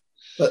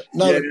 but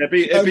no, it'd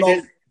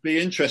be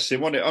interesting,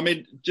 wouldn't it? I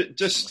mean,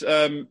 just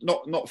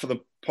not for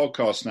the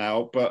podcast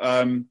now, but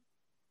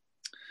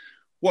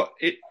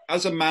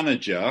as a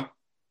manager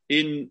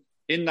in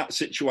that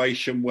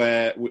situation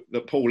where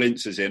that Paul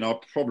Ince is in, I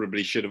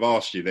probably should have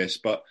asked you this,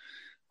 but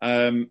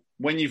when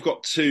you've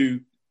got 2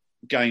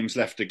 games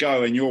left to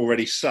go and you're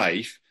already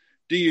safe,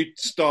 do you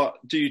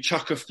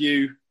chuck a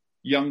few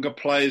younger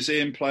players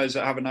in, players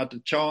that haven't had the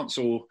chance?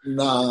 Or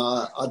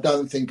no, I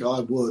don't think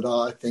I would.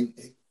 I think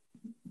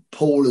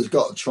Paul has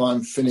got to try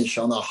and finish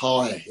on a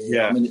high here.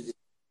 Yeah. I mean,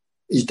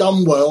 he's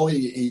done well.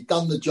 He's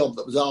done the job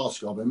that was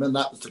asked of him, and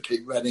that was to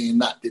keep Reading in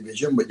that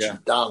division, which he's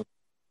done.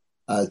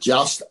 I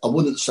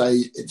wouldn't say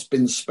it's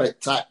been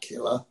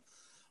spectacular,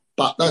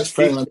 but that's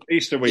fair.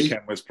 Easter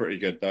weekend was pretty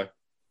good, though.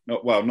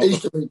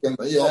 Easter weekend,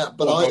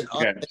 but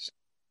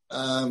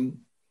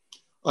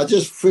I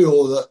just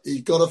feel that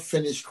he's got to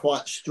finish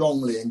quite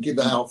strongly and give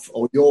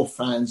your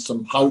fans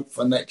some hope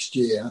for next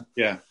year.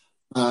 Yeah.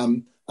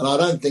 And I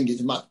don't think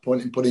it's much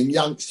point in putting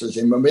youngsters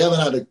in when we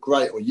haven't had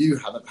you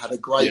haven't had a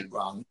great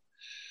run.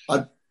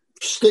 I'd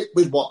stick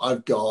with what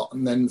I've got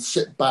and then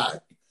sit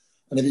back.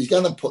 And if he's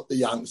going to put the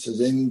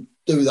youngsters in,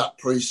 do that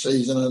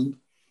pre-season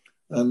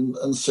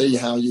and see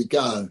how you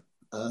go.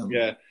 And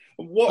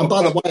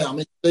by the way, I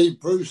mean, Steve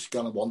Bruce is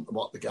going to want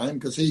the game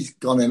because he's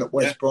gone in at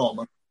West Brom.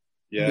 And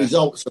the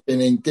results have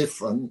been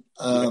indifferent.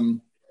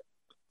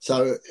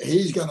 So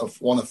he's going to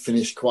want to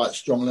finish quite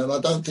strongly. And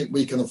I don't think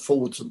we can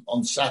afford to,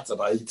 on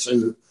Saturday,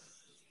 to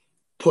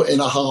put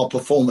in a hard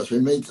performance. We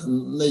need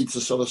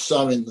to sort of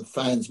sow in the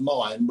fans'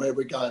 mind where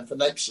we're going for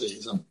next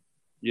season.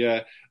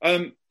 Yeah.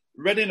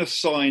 Reading have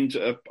signed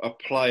a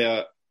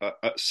player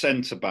at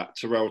centre-back,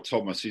 Terrell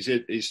Thomas.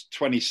 He's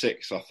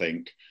 26, I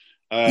think.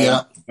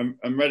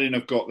 And Reading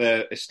have got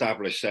their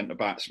established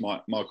centre-backs,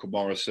 Michael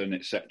Morrison,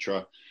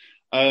 etc.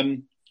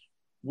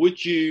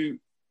 Would you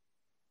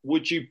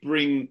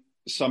bring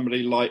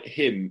somebody like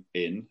him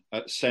in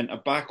at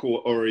centre-back,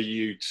 or are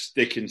you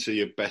sticking to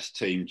your best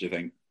team, do you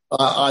think?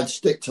 I'd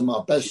stick to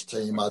my best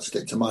team. I'd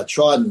stick to my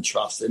tried and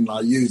trusted, and I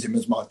use him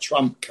as my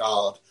trump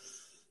card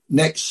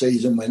next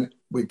season when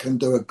we can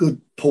do a good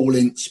Paul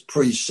Ince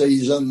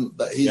pre-season,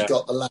 that he's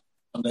got the land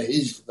under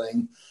his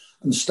thing,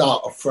 and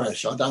start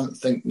afresh. I don't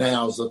think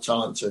now's the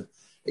time to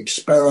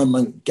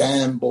experiment,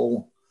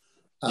 gamble.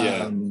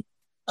 And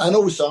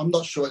also, I'm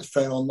not sure it's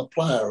fair on the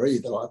player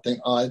either. I think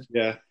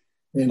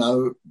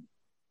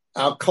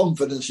our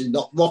confidence is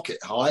not rocket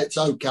high. It's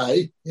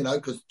okay,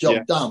 because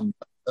job done.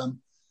 But,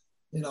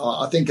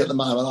 I think at the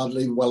moment I'd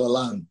leave well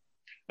alone.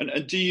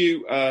 And do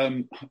you,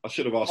 I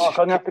should have asked Mark,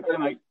 I'm going to have to go,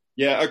 mate.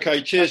 Yeah,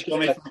 okay. Cheers,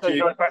 Johnny. Thank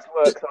you. Back to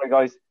work. Sorry,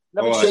 guys.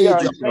 See you,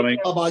 Johnny.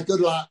 Bye-bye. Good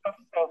luck.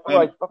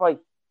 Bye-bye.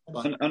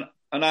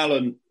 And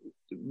Alan,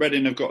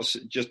 Reading have got,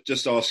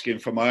 just asking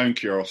for my own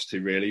curiosity,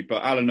 really,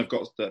 but Reading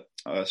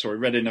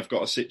have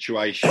got a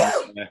situation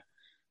where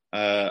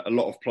a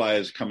lot of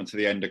players coming to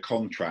the end of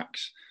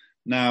contracts.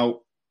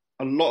 Now,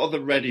 a lot of the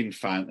Reading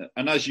fans,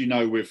 and as you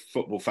know with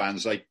football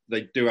fans,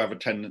 they do have a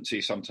tendency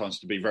sometimes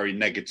to be very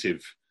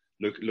negative,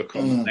 look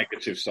on the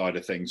negative side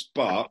of things.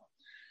 But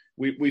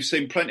we've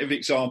seen plenty of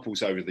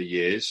examples over the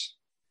years,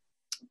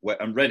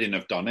 and Reading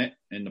have done it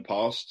in the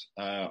past.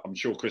 I'm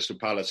sure Crystal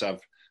Palace have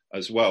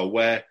as well,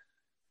 where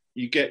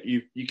you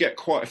get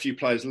quite a few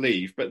players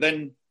leave, but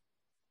then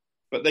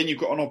you've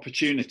got an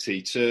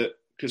opportunity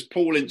because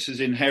Paul Ince has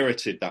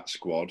inherited that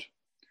squad.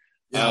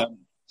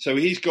 So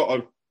he's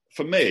got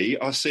for me,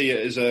 I see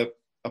it as a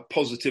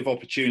positive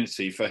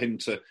opportunity for him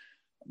to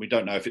we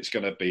don't know if it's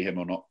going to be him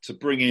or not, to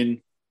bring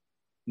in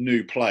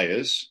new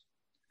players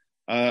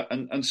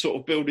and sort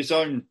of build his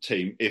own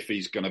team if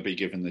he's going to be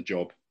given the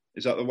job.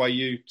 Is that the way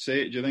you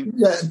see it, do you think?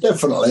 Yeah,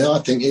 definitely. I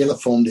think he'll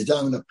have formed his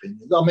own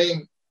opinion. I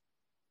mean,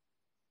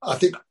 I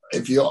think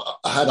if you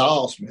had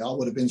asked me, I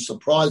would have been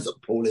surprised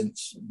that Paul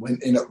Ince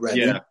went in at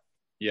Reading.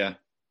 Yeah.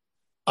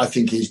 I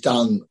think he's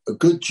done a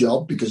good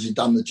job because he's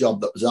done the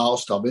job that was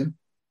asked of him.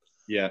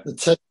 Yeah. The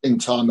testing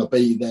time will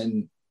be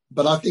then.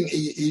 But I think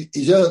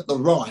he's earned the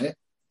right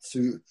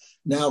to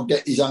now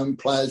get his own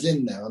players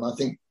in there. And I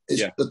think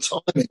the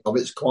timing of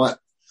it's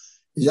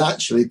is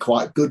actually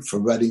quite good for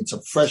Reading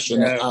to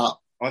freshen it up.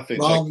 I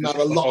think rather than have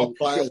a lot of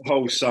players. The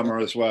whole summer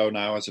as well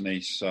now, hasn't he?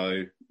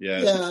 So,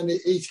 yeah. Yeah, and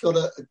he's got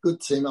a good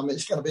team. I mean,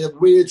 it's going to be a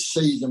weird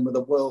season with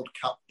a World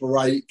Cup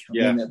break.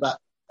 I mean, that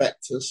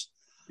affects us.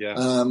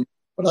 Yeah.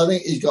 But I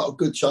think he's got a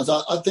good chance.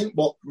 I think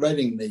what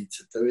Reading need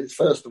to do is,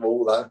 first of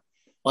all, though,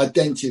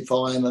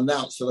 identify and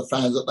announce to the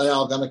fans that they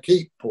are going to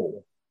keep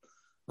Paul.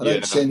 I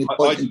don't see any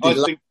point in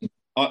delaying.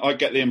 I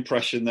get the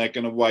impression they're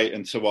going to wait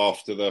until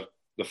after the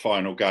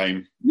final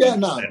game. Yeah,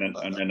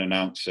 and then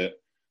announce it.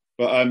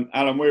 But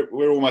Alan,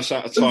 we're almost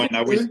out of time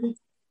now.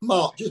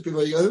 Mark, just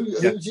before you go,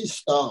 who's his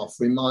staff?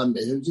 Remind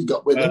me, who's he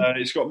got with him?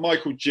 He's got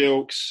Michael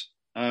Gilks,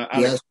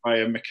 Alex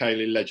Gray, and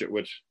Michaela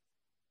Ledgerwood.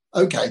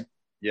 Okay.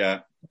 Yeah,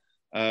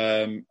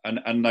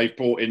 and they've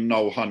brought in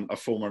Noel Hunt, a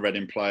former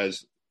Reading player,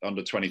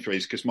 under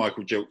 23s, because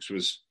Michael Gilks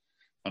was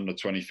under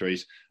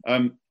 23s.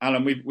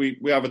 Alan, we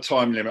have a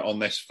time limit on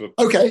this for.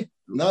 Okay.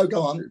 No,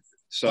 go on.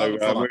 So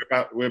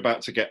we're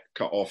about to get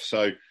cut off.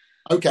 So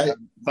okay.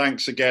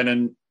 Thanks again,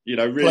 and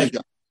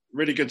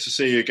really good to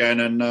see you again.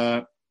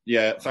 And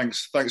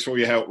thanks for all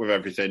your help with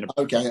everything.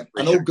 Okay,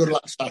 and all good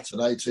luck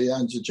Saturday to you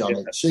and to Johnny.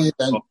 Yeah. See you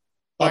then.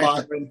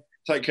 Bye-bye.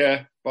 Take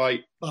care. Bye.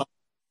 Bye.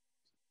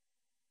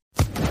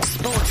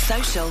 Sports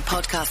Social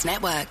Podcast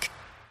Network.